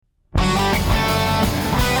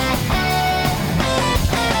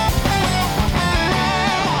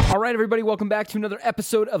right, everybody, welcome back to another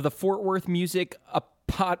episode of the Fort Worth Music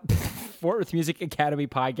Fort Worth Music Academy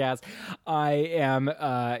podcast. I am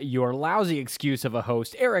your lousy excuse of a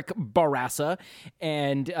host, Eric Barassa,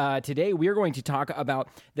 and today we are going to talk about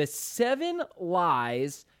the 7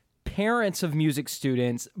 lies parents of music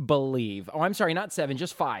students believe. Oh, I'm sorry, not 7,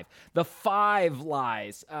 just 5. The 5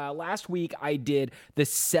 lies. Last week I did the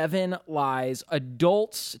 7 lies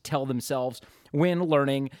adults tell themselves when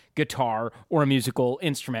learning guitar or a musical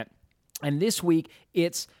instrument. And this week,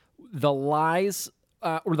 it's the lies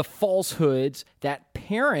or the falsehoods that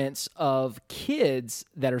parents of kids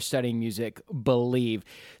that are studying music believe.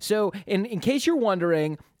 So in case you're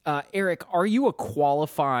wondering, Eric, are you a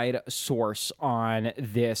qualified source on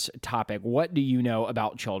this topic? What do you know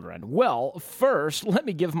about children? Well, first, let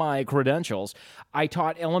me give my credentials. I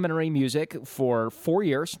taught elementary music for 4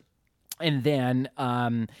 years. And then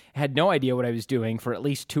had no idea what I was doing for at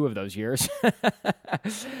least 2 of those years.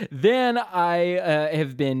 Then I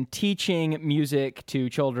have been teaching music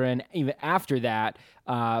to children even after that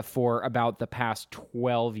for about the past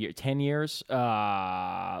 12 years, 10 years,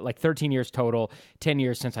 like 13 years total, 10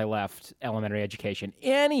 years since I left elementary education.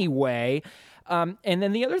 Anyway, and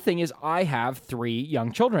then the other thing is I have 3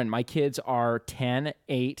 young children. My kids are 10,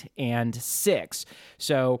 8, and 6.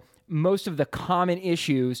 So most of the common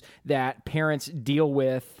issues that parents deal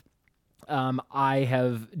with, I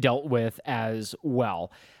have dealt with as well.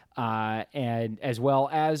 And as well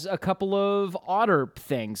as a couple of odder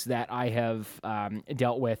things that I have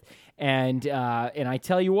dealt with. And I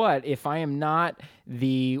tell you what, if I am not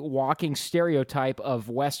the walking stereotype of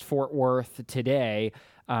West Fort Worth today,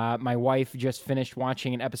 my wife just finished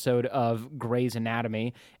watching an episode of Grey's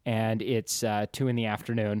Anatomy, and it's 2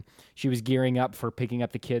 p.m. She was gearing up for picking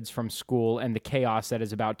up the kids from school and the chaos that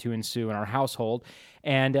is about to ensue in our household.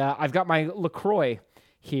 And I've got my LaCroix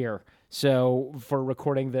here, so for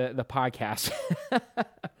recording the podcast.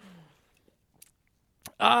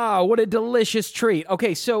 Ah, what a delicious treat.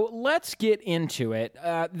 Okay, so let's get into it.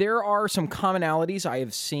 There are some commonalities I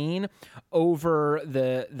have seen over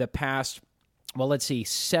the past, well, let's see,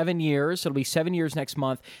 7 years. It'll be 7 years next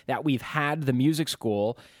month that we've had the music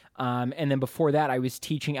school. And then before that, I was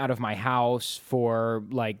teaching out of my house for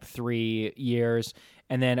like 3 years.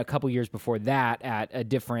 And then a couple years before that at a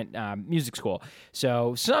different music school.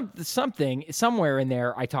 So somewhere in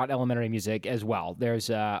there, I taught elementary music as well.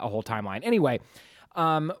 There's a whole timeline. Anyway,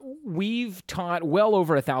 we've taught well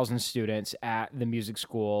over 1,000 students at the music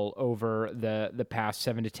school over the past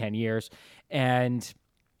 7 to 10 years. And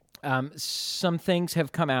some things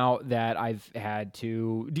have come out that I've had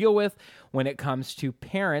to deal with when it comes to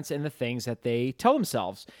parents and the things that they tell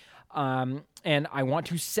themselves. And I want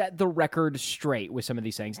to set the record straight with some of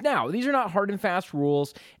these things. Now, these are not hard and fast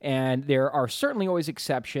rules, and there are certainly always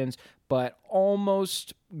exceptions, but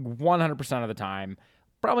almost 100% of the time,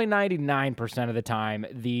 probably 99% of the time,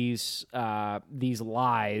 these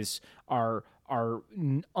lies are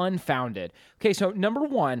unfounded. Okay, so number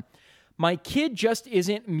 1, my kid just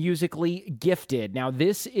isn't musically gifted. Now,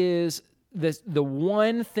 this is the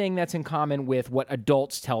one thing that's in common with what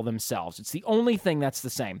adults tell themselves. It's the only thing that's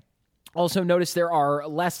the same. Also, notice there are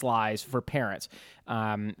less lies for parents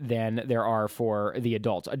than there are for the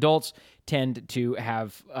adults. Adults tend to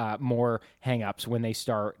have more hang-ups when they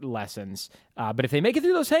start lessons. But if they make it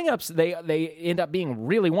through those hang-ups, they end up being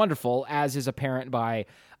really wonderful, as is apparent by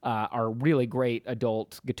our really great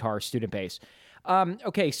adult guitar student base.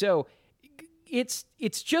 Okay, so it's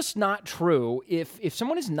just not true. If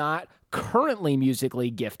someone is not currently musically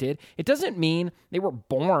gifted, it doesn't mean they were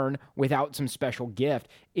born without some special gift.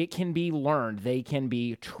 It can be learned. They can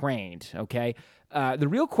be trained, okay? The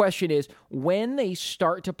real question is when they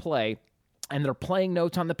start to play and they're playing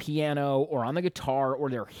notes on the piano or on the guitar or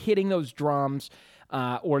they're hitting those drums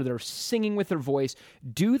or they're singing with their voice,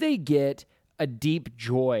 do they get a deep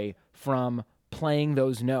joy from playing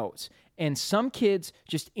those notes? And some kids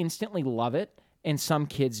just instantly love it, and some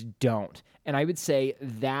kids don't. And I would say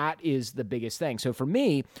that is the biggest thing. So for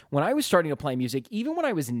me, when I was starting to play music, even when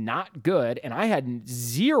I was not good and I had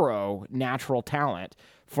 0 natural talent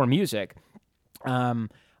for music,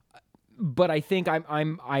 but I think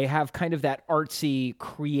I have kind of that artsy,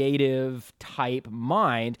 creative type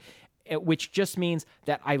mind, which just means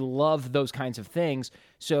that I love those kinds of things.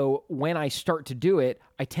 So when I start to do it,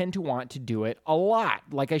 I tend to want to do it a lot.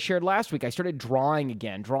 Like I shared last week, I started drawing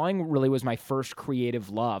again. Drawing really was my first creative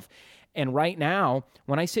love. And right now,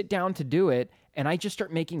 when I sit down to do it and I just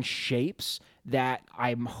start making shapes that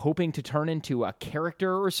I'm hoping to turn into a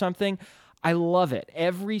character or something, I love it.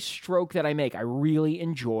 Every stroke that I make, I really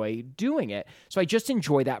enjoy doing it. So I just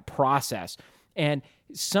enjoy that process. And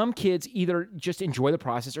some kids either just enjoy the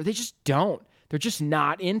process or they just don't. They're just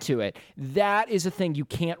not into it. That is a thing you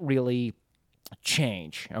can't really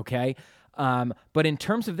change, okay? But in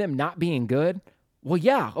terms of them not being good, well,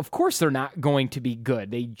 yeah, of course they're not going to be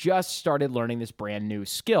good. They just started learning this brand new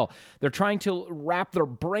skill. They're trying to wrap their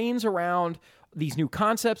brains around these new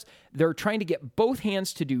concepts. They're trying to get both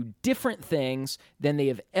hands to do different things than they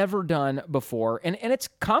have ever done before. And it's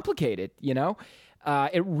complicated, you know?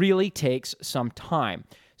 It really takes some time.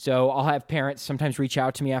 So I'll have parents sometimes reach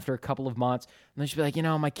out to me after a couple of months, and they'll just be like,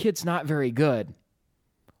 my kid's not very good.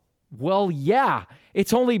 Well, yeah,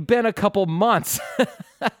 it's only been a couple months.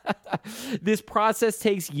 This process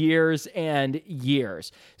takes years and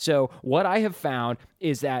years. So what I have found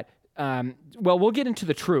is that, we'll get into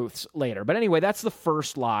the truths later. But anyway, that's the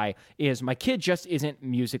first lie, is my kid just isn't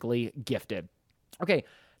musically gifted. Okay,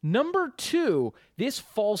 number 2, this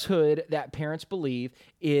falsehood that parents believe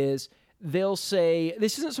is they'll say,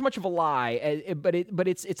 this isn't so much of a lie, but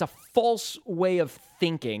it's a false way of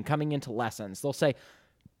thinking coming into lessons. They'll say,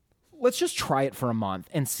 let's just try it for a month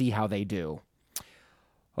and see how they do.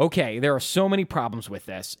 Okay, there are so many problems with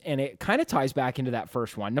this, and it kind of ties back into that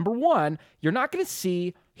first one. Number 1, you're not going to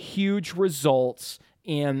see huge results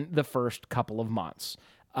in the first couple of months.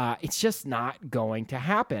 It's just not going to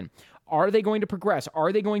happen. Are they going to progress?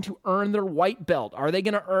 Are they going to earn their white belt? Are they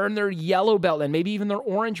going to earn their yellow belt and maybe even their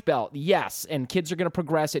orange belt? Yes, and kids are going to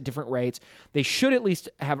progress at different rates. They should at least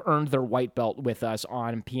have earned their white belt with us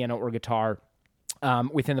on piano or guitar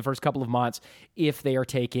within the first couple of months if they are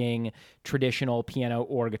taking traditional piano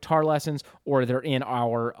or guitar lessons, or they're in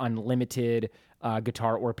our unlimited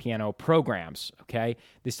guitar or piano programs, okay?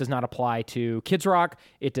 This does not apply to Kids Rock.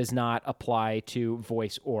 It does not apply to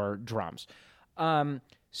voice or drums. Sorry,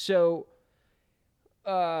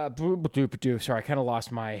 I kind of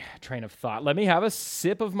lost my train of thought. Let me have a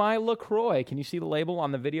sip of my LaCroix. Can you see the label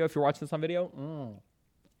on the video if you're watching this on video?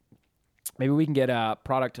 Maybe we can get a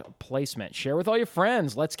product placement. Share with all your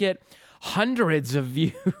friends. Let's get hundreds of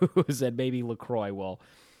views, and maybe LaCroix will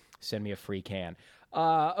send me a free can.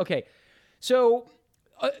 Okay, so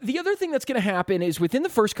the other thing that's going to happen is within the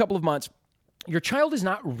first couple of months, your child is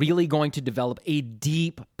not really going to develop a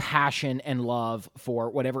deep passion and love for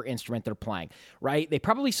whatever instrument they're playing, right? They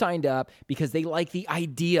probably signed up because they like the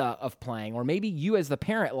idea of playing, or maybe you as the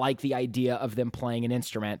parent like the idea of them playing an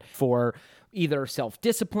instrument for either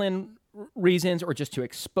self-discipline reasons or just to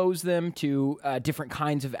expose them to different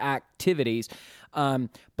kinds of activities.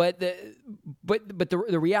 But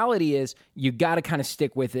the reality is you got to kind of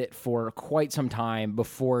stick with it for quite some time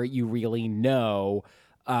before you really know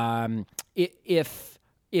if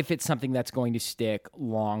it's something that's going to stick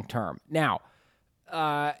long term. Now,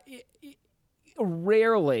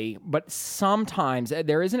 rarely, but sometimes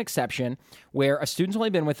there is an exception where a student's only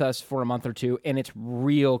been with us for a month or two, and it's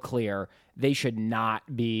real clear they should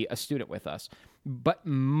not be a student with us. But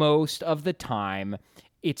most of the time,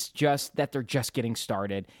 it's just that they're just getting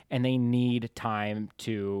started and they need time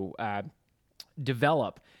to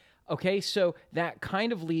develop. Okay, so that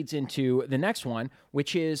kind of leads into the next one,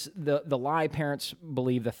 which is the lie parents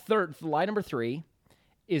believe. Lie number 3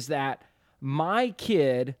 is that my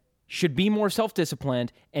kid should be more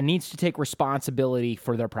self-disciplined and needs to take responsibility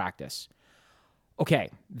for their practice. Okay,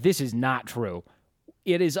 this is not true.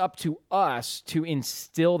 It is up to us to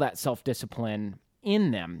instill that self-discipline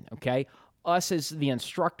in them, okay? Us as the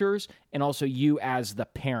instructors and also you as the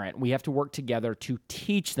parent. We have to work together to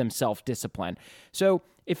teach them self-discipline. So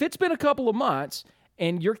if it's been a couple of months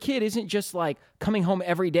and your kid isn't just like coming home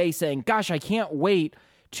every day saying, gosh, I can't wait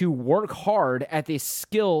to work hard at this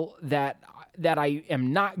skill that I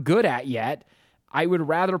am not good at yet. I would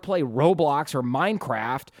rather play Roblox or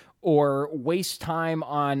Minecraft or waste time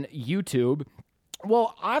on YouTube.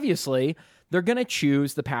 Well, obviously, they're going to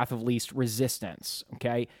choose the path of least resistance,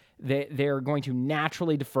 okay? They're going to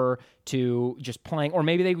naturally defer to just playing, or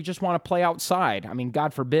maybe they just want to play outside. I mean,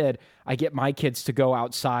 God forbid I get my kids to go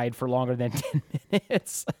outside for longer than 10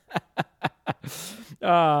 minutes. They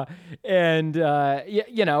want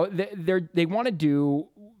to do,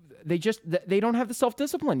 they don't have the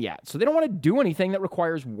self-discipline yet. So they don't want to do anything that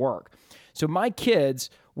requires work. So my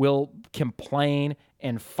kids will complain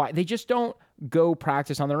and fight. They just don't go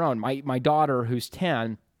practice on their own. My daughter, who's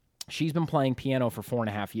 10, she's been playing piano for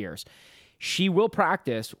 4.5 years. She will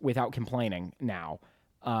practice without complaining now.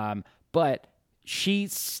 But she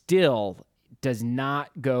still does not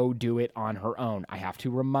go do it on her own. I have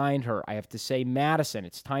to remind her. I have to say, Madison,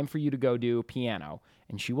 it's time for you to go do piano.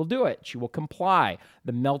 And she will do it. She will comply.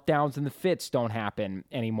 The meltdowns and the fits don't happen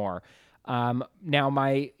anymore.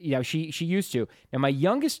 She used to. Now, my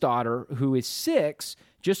youngest daughter, who is 6,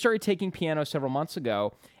 just started taking piano several months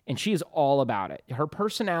ago, and she is all about it. Her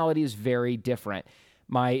personality is very different.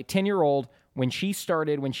 My 10-year-old, when she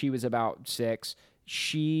started, when she was about 6,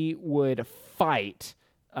 she would fight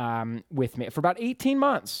with me for about 18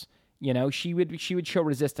 months. She would show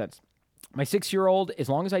resistance. My 6-year-old, as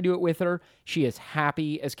long as I do it with her, she is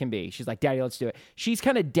happy as can be. She's like, Daddy, let's do it. She's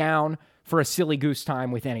kind of down for a silly goose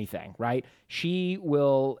time with anything, right? She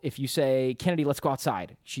will, if you say, Kennedy, let's go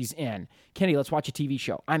outside, she's in. Kennedy, let's watch a TV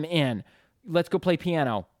show, I'm in. Let's go play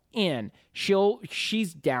piano, in.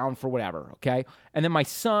 She's down for whatever, okay? And then my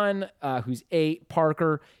son, who's 8,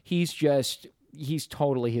 Parker, he's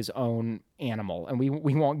totally his own animal, and we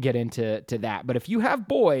won't get into that. But if you have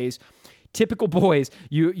boys, typical boys,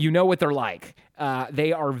 you know what they're like.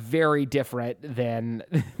 They are very different than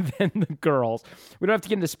the girls. We don't have to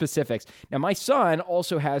get into specifics. Now, my son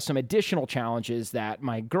also has some additional challenges that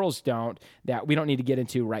my girls don't, that we don't need to get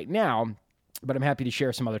into right now, but I'm happy to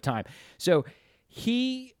share some other time. So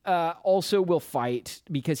he also will fight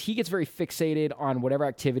because he gets very fixated on whatever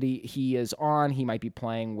activity he is on. He might be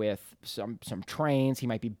playing with some trains. He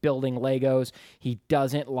might be building Legos. He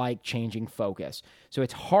doesn't like changing focus. So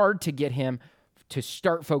it's hard to get him to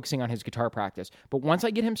start focusing on his guitar practice. But once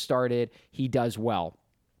I get him started, he does well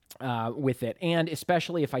with it, and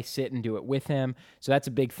especially if I sit and do it with him. So that's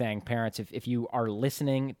a big thing, parents. If you are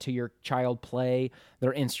listening to your child play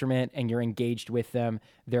their instrument and you're engaged with them,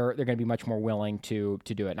 they're going to be much more willing to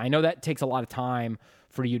do it. And I know that takes a lot of time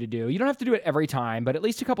for you to do. You don't have to do it every time, but at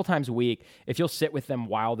least a couple times a week, if you'll sit with them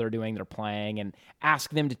while they're doing their playing and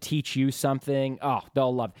ask them to teach you something,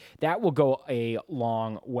 they'll love it. That will go a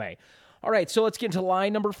long way. All right, so let's get into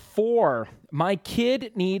line number 4. My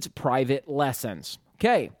kid needs private lessons.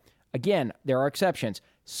 Okay. Again, there are exceptions.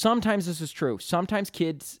 Sometimes this is true. Sometimes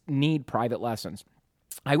kids need private lessons.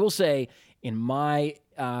 I will say, in my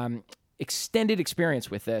extended experience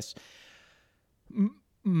with this,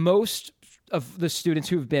 most of the students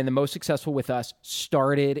who have been the most successful with us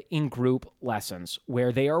started in group lessons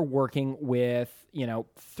where they are working with,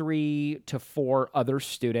 3 to 4 other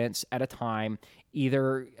students at a time,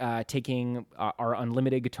 either taking our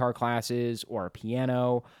unlimited guitar classes or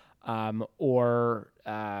piano, or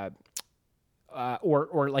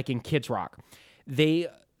like in Kids Rock. They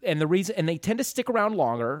tend to stick around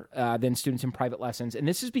longer than students in private lessons, and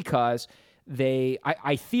this is because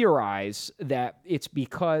I theorize that it's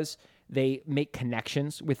because they make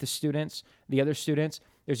connections with the other students.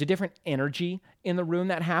 There's a different energy in the room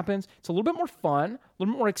that happens. It's a little bit more fun, a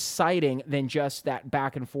little bit more exciting than just that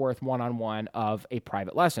back and forth one-on-one of a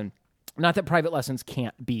private lesson. Not that private lessons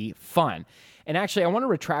can't be fun. And actually, I want to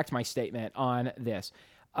retract my statement on this.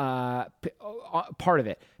 Part of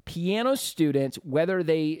it. Piano students, whether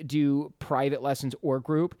they do private lessons or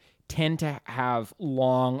group, tend to have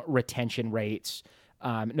long retention rates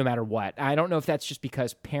no matter what. I don't know if that's just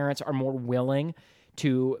because parents are more willing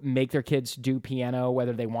to make their kids do piano,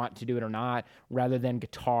 whether they want to do it or not, rather than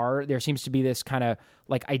guitar. There seems to be this kind of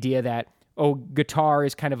like idea that, guitar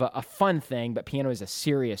is kind of a fun thing, but piano is a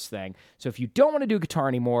serious thing. So if you don't want to do guitar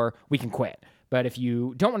anymore, we can quit. But if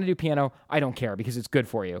you don't want to do piano, I don't care because it's good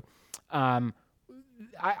for you. I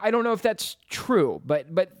don't know if that's true, but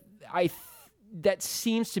that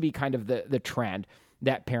seems to be kind of the trend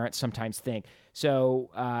that parents sometimes think. So,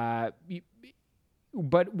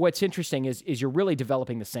 but what's interesting is you're really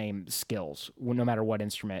developing the same skills no matter what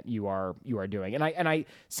instrument you are doing. And I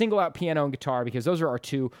single out piano and guitar because those are our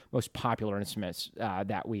 2 most popular instruments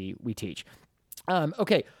that we teach.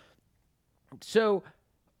 Okay, so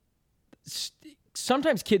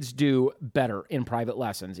sometimes kids do better in private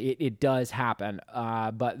lessons. It does happen,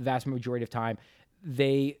 but vast majority of time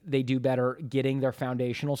they do better getting their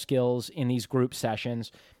foundational skills in these group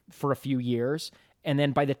sessions for a few years. And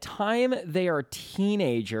then by the time they are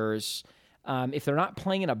teenagers, if they're not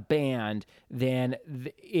playing in a band, then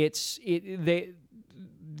they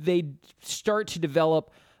start to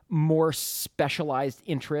develop more specialized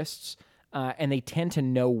interests, and they tend to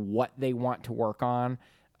know what they want to work on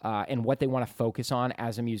and what they want to focus on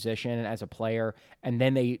as a musician and as a player. And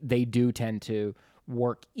then they do tend to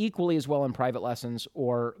work equally as well in private lessons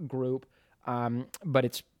or group. But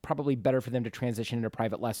it's probably better for them to transition into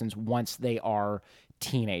private lessons once they are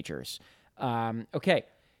teenagers. Okay,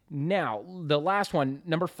 now the last one,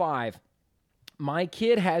 number 5. My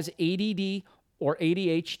kid has ADD or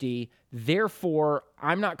ADHD, therefore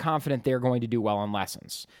I'm not confident they're going to do well in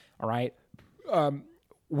lessons. All right?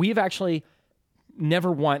 We've actually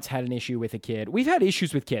never once had an issue with a kid. We've had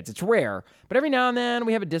issues with kids. It's rare, but every now and then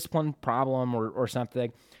we have a discipline problem or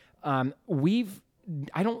something. We've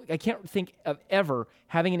I can't think of ever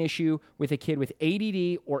having an issue with a kid with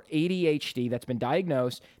ADD or ADHD that's been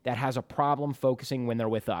diagnosed that has a problem focusing when they're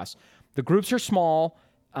with us. The groups are small,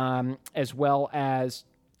 as well as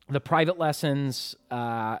the private lessons.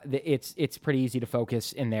 It's pretty easy to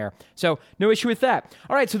focus in there. So no issue with that.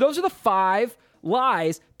 All right, so those are the 5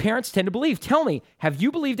 lies parents tend to believe. Tell me, have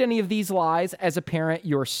you believed any of these lies as a parent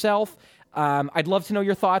yourself? I'd love to know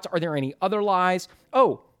your thoughts. Are there any other lies?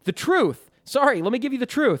 Oh, the truth. Sorry, let me give you the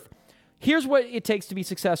truth. Here's what it takes to be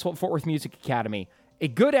successful at Fort Worth Music Academy. A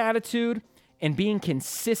good attitude and being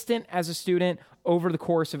consistent as a student over the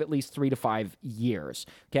course of at least 3 to 5 years,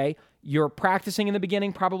 okay? Your practicing in the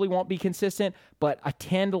beginning probably won't be consistent, but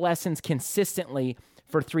attend lessons consistently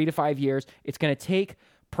for 3 to 5 years. It's going to take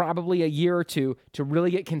probably a year or two to really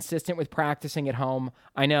get consistent with practicing at home.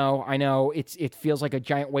 I know, it feels like a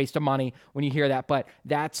giant waste of money when you hear that, but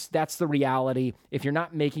that's the reality. If you're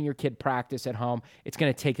not making your kid practice at home, it's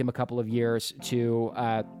going to take them a couple of years to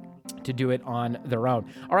do it on their own.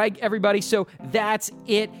 All right, everybody, so that's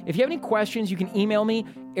it. If you have any questions, you can email me,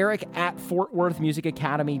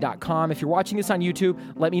 eric@fortworthmusicacademy.com. If you're watching this on YouTube,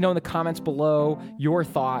 let me know in the comments below your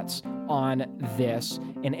thoughts on this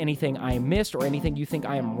and anything I missed or anything you think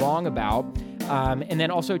I am wrong about. And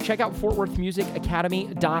then also check out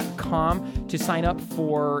fortworthmusicacademy.com to sign up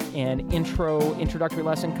for an introductory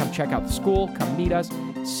lesson. Come check out the school, come meet us,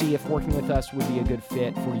 see if working with us would be a good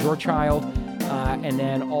fit for your child. And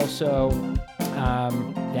then also,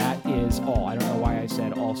 that is all. I don't know why I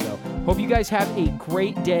said also. Hope you guys have a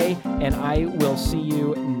great day, and I will see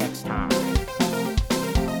you next time.